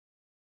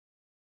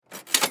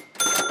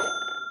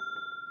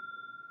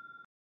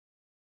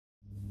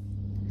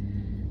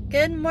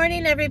Good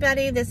morning,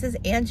 everybody. This is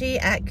Angie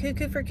at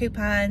Cuckoo for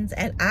Coupons,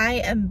 and I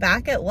am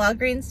back at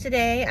Walgreens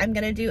today. I'm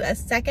going to do a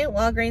second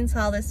Walgreens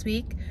haul this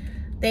week.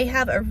 They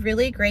have a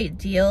really great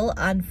deal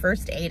on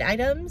first aid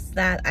items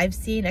that I've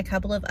seen a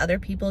couple of other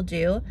people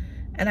do,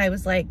 and I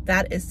was like,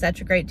 that is such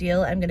a great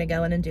deal. I'm going to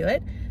go in and do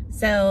it.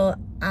 So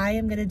I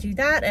am going to do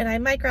that, and I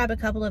might grab a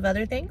couple of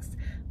other things,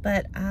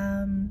 but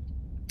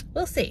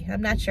we'll see.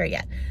 I'm not sure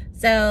yet.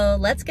 So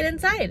let's get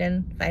inside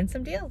and find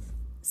some deals.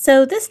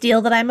 So this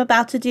deal that I'm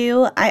about to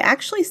do, I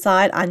actually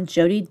saw it on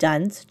Jody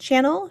Dunn's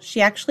channel.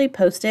 She actually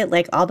posted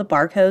like all the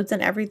barcodes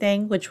and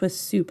everything, which was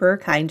super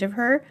kind of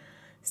her.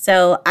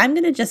 So I'm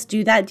going to just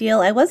do that deal.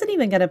 I wasn't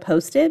even going to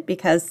post it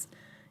because,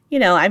 you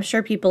know, I'm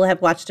sure people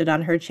have watched it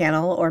on her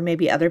channel or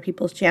maybe other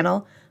people's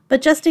channel.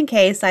 But just in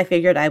case, I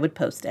figured I would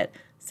post it.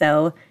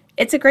 So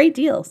it's a great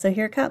deal. So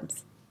here it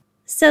comes.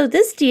 So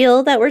this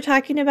deal that we're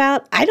talking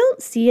about, I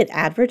don't see it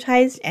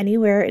advertised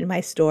anywhere in my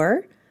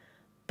store,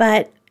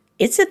 but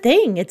it's a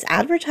thing. It's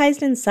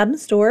advertised in some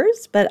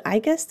stores, but I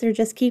guess they're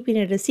just keeping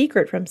it a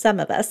secret from some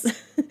of us.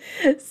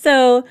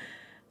 So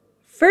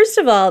first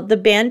of all, the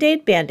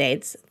Band-Aid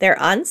Band-Aids,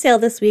 they're on sale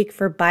this week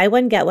for buy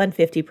one, get one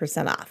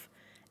 50% off.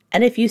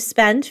 And if you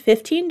spend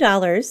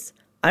 $15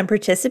 on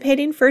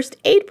participating first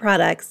aid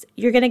products,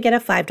 you're going to get a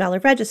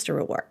 $5 register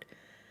reward.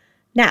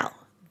 Now,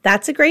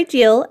 that's a great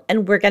deal,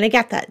 and we're going to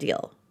get that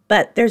deal.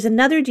 But there's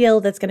another deal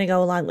that's going to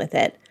go along with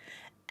it.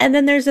 And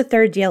then there's a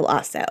third deal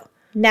also.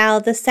 Now,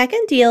 the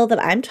second deal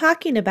that I'm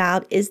talking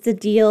about is the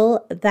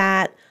deal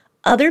that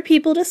other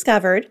people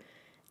discovered.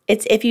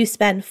 It's if you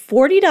spend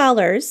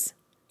 $40,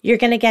 you're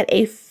going to get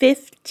a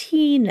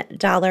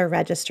 $15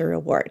 register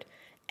reward.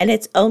 And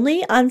it's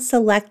only on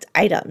select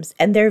items,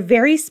 and they're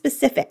very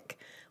specific,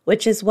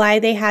 which is why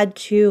they had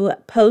to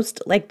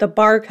post like the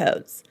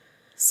barcodes.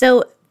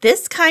 So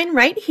this kind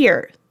right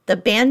here, the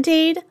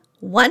Band-Aid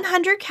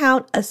 100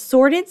 count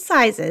assorted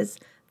sizes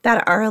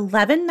that are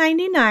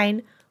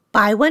 $11.99,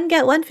 buy one,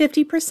 get one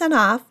 50%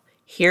 off.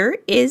 Here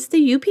is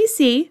the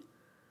UPC.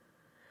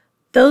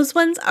 Those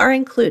ones are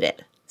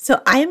included.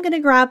 So I am going to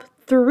grab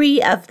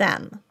 3 of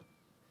them.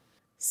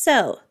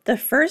 So the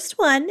first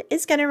one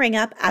is going to ring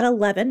up at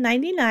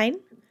 $11.99.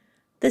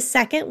 The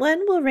second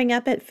one will ring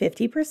up at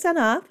 50%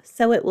 off,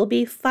 so it will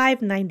be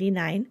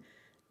 $5.99.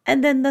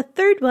 And then the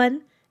third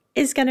one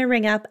is going to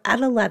ring up at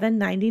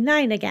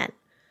 $11.99 again.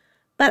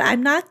 But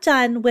I'm not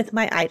done with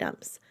my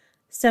items.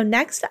 So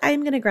next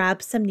I'm going to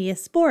grab some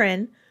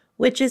Neosporin,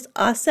 which is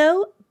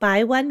also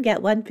buy one,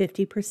 get one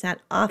 50%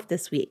 off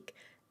this week.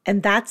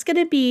 And that's going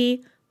to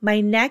be my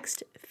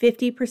next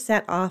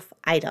 50% off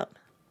item.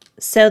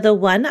 So the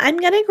one I'm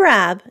going to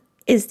grab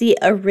is the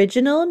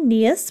original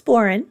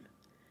Neosporin.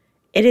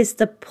 It is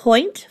the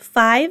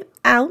 0.5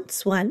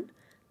 ounce one.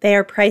 They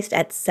are priced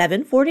at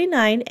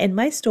 $7.49 in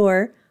my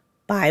store.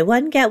 Buy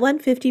one, get one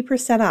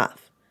 50%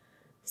 off.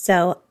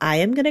 So I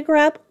am going to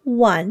grab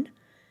one.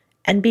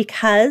 And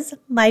because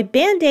my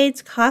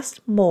Band-Aids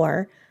cost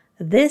more,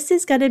 this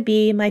is going to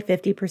be my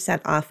 50%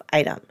 off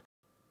item.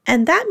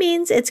 And that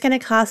means it's going to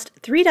cost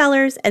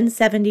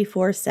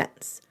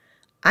 $3.74.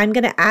 I'm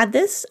going to add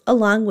this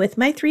along with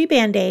my 3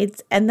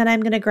 Band-Aids, and then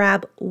I'm going to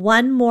grab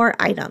one more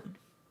item.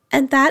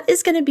 And that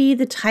is going to be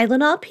the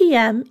Tylenol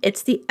PM.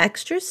 It's the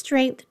extra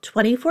strength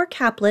 24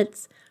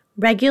 caplets,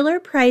 regular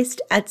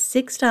priced at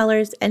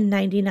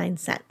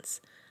 $6.99.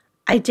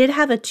 I did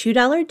have a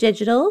 $2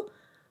 digital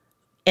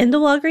in the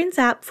Walgreens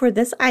app for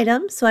this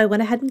item, so I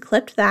went ahead and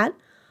clipped that.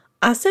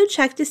 Also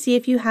check to see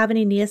if you have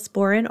any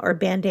Neosporin or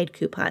Band-Aid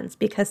coupons,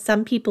 because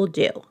some people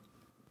do.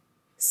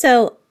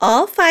 So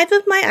all 5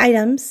 of my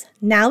items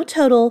now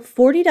total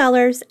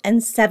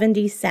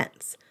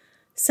 $40.70.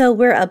 So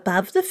we're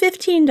above the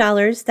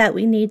 $15 that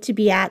we need to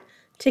be at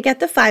to get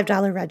the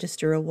 $5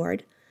 register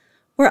reward.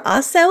 We're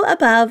also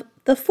above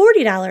the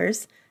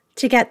 $40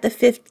 to get the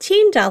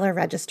 $15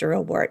 register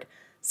reward.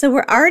 So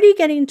we're already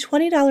getting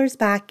 $20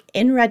 back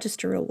in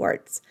register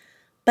rewards.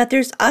 But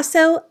there's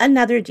also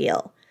another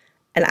deal,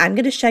 and I'm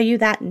going to show you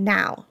that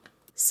now.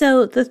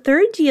 So the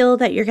third deal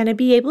that you're going to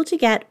be able to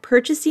get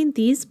purchasing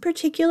these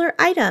particular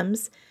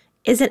items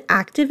is an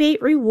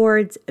Activate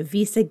Rewards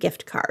Visa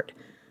gift card.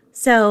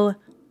 So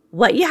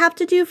what you have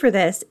to do for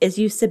this is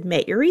you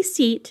submit your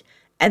receipt,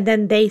 and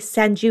then they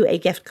send you a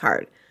gift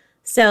card.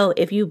 So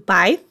if you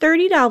buy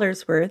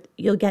 $30 worth,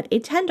 you'll get a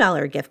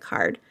 $10 gift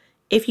card.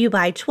 If you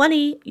buy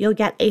 $20, you'll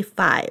get a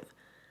 $5.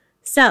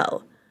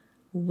 So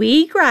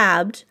we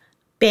grabbed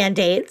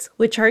Band-Aids,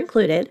 which are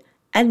included,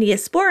 and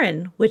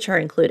Neosporin, which are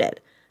included.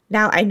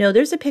 Now, I know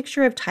there's a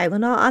picture of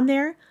Tylenol on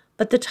there,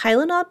 but the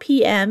Tylenol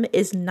PM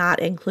is not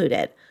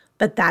included.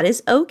 But that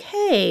is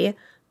okay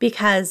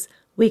because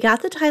we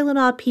got the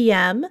Tylenol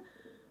PM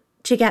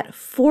to get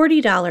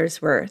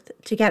 $40 worth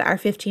to get our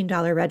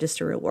 $15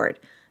 register reward.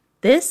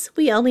 This,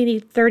 we only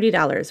need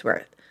 $30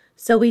 worth.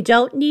 So we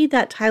don't need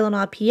that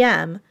Tylenol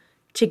PM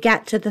to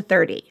get to the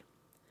 30.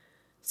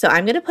 So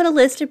I'm going to put a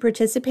list of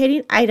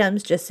participating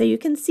items just so you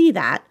can see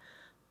that.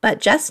 But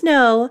just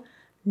know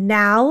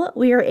Now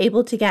we are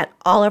able to get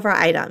all of our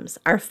items,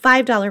 our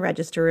 $5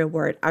 register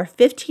reward, our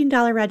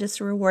 $15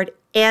 register reward,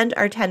 and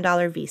our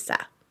 $10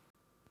 Visa.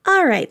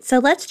 All right, so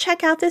let's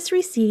check out this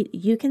receipt.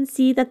 You can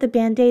see that the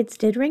Band-Aids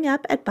did ring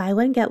up at buy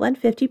one, get one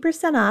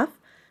 50% off.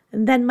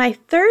 And then my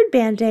third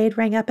Band-Aid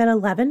rang up at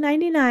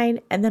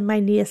 $11.99, and then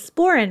my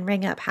Neosporin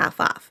rang up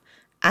half off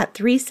at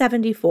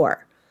 $3.74.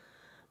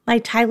 My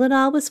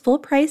Tylenol was full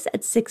price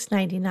at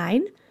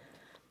 $6.99.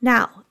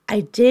 Now,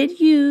 I did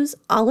use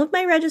all of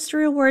my register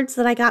rewards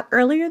that I got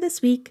earlier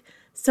this week,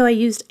 so I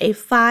used a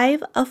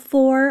 5, a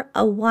 4,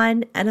 a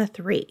 1, and a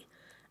 3.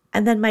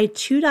 And then my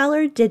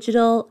 $2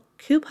 digital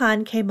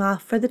coupon came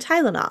off for the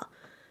Tylenol.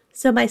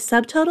 So my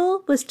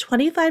subtotal was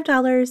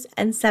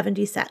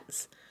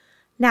 $25.70.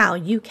 Now,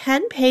 you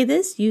can pay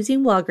this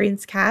using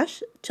Walgreens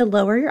cash to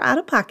lower your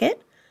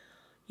out-of-pocket.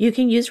 You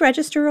can use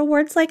register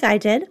rewards like I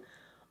did.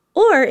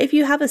 Or if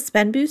you have a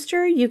spend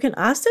booster, you can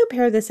also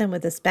pair this in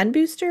with a spend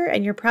booster,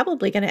 and you're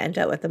probably going to end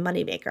up with a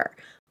moneymaker.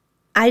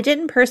 I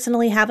didn't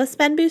personally have a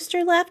spend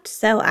booster left,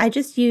 so I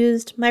just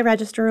used my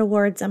register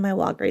rewards and my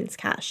Walgreens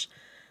cash.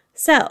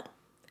 So,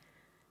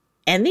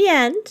 in the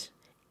end,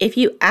 if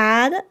you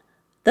add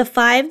the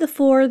 5, the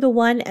 4, the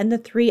 1, and the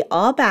 3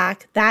 all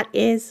back, that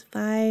is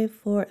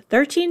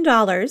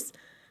 $13.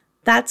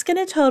 That's going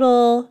to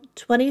total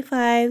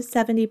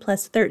 $25.70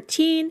 plus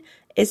 13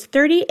 is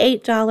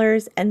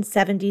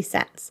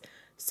 $38.70.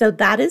 So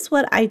that is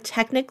what I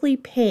technically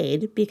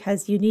paid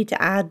because you need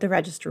to add the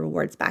register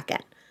rewards back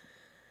in.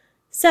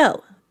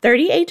 So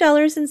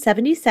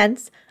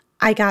 $38.70,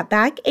 I got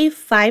back a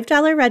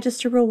 $5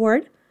 register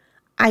reward,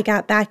 I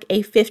got back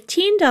a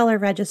 $15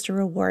 register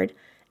reward,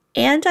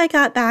 and I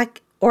got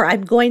back, or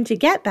I'm going to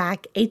get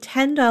back, a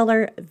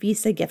 $10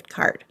 Visa gift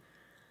card.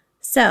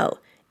 So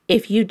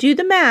if you do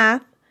the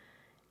math,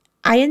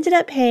 I ended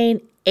up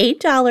paying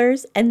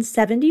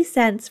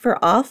 $8.70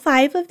 for all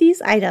 5 of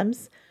these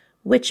items,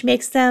 which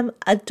makes them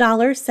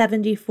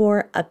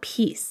 $1.74 a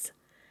piece.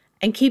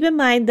 And keep in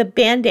mind the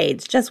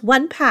Band-Aids, just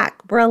one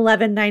pack, were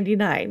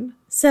 $11.99.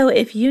 So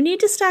if you need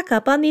to stock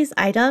up on these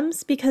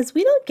items, because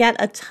we don't get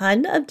a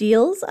ton of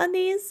deals on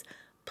these,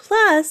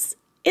 plus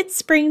it's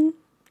spring,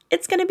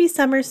 it's going to be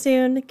summer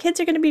soon, kids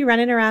are going to be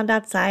running around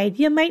outside,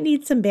 you might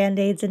need some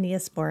Band-Aids and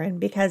Neosporin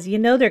because you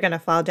know they're going to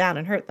fall down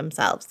and hurt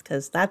themselves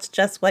because that's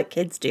just what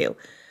kids do.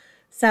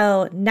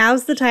 So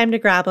now's the time to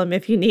grab them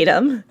if you need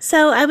them.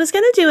 So I was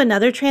going to do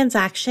another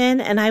transaction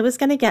and I was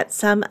going to get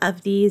some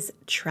of these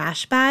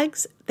trash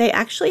bags. They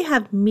actually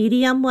have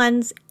medium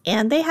ones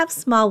and they have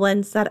small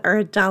ones that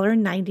are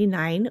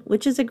 $1.99,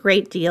 which is a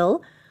great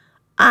deal.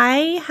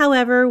 I,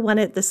 however,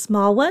 wanted the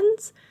small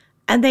ones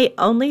and they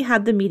only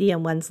had the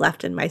medium ones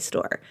left in my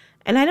store.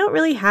 And I don't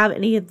really have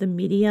any of the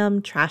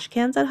medium trash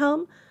cans at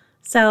home.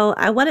 So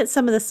I wanted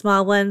some of the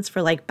small ones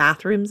for like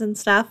bathrooms and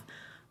stuff.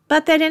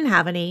 But they didn't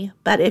have any.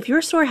 But if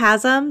your store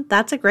has them,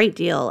 that's a great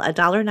deal.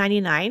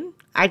 $1.99,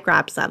 I'd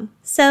grab some.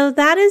 So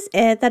that is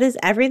it. That is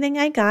everything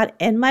I got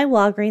in my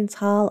Walgreens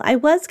haul. I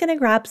was going to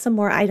grab some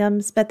more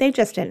items, but they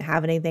just didn't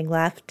have anything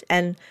left.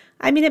 And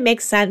I mean, it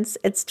makes sense.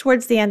 It's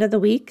towards the end of the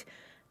week.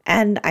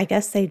 And I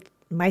guess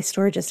my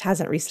store just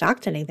hasn't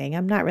restocked anything.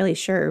 I'm not really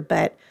sure.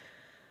 But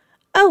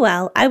oh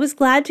well, I was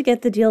glad to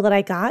get the deal that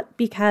I got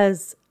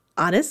because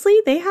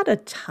honestly, they had a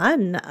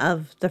ton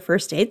of the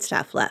first aid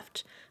stuff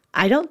left.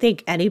 I don't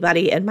think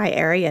anybody in my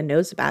area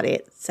knows about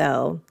it,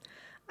 so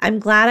I'm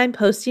glad I'm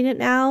posting it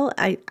now.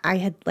 I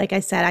had, like I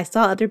said, I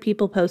saw other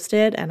people post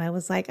it, and I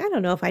was like, I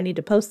don't know if I need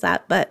to post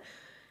that, but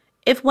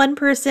if one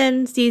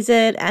person sees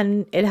it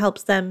and it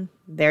helps them,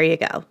 there you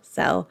go.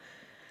 So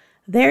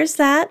there's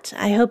that.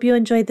 I hope you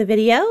enjoyed the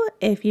video.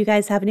 If you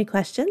guys have any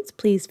questions,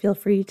 please feel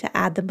free to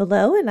add them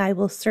below, and I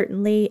will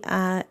certainly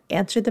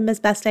answer them as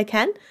best I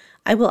can.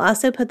 I will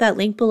also put that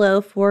link below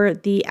for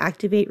the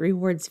Activate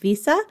Rewards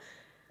Visa.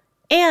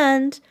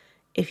 And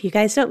if you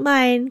guys don't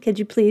mind, could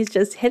you please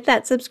just hit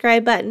that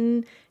subscribe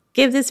button,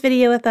 give this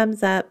video a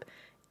thumbs up.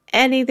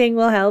 Anything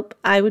will help.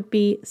 I would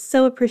be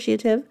so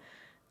appreciative.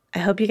 I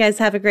hope you guys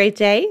have a great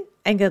day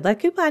and good luck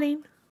couponing.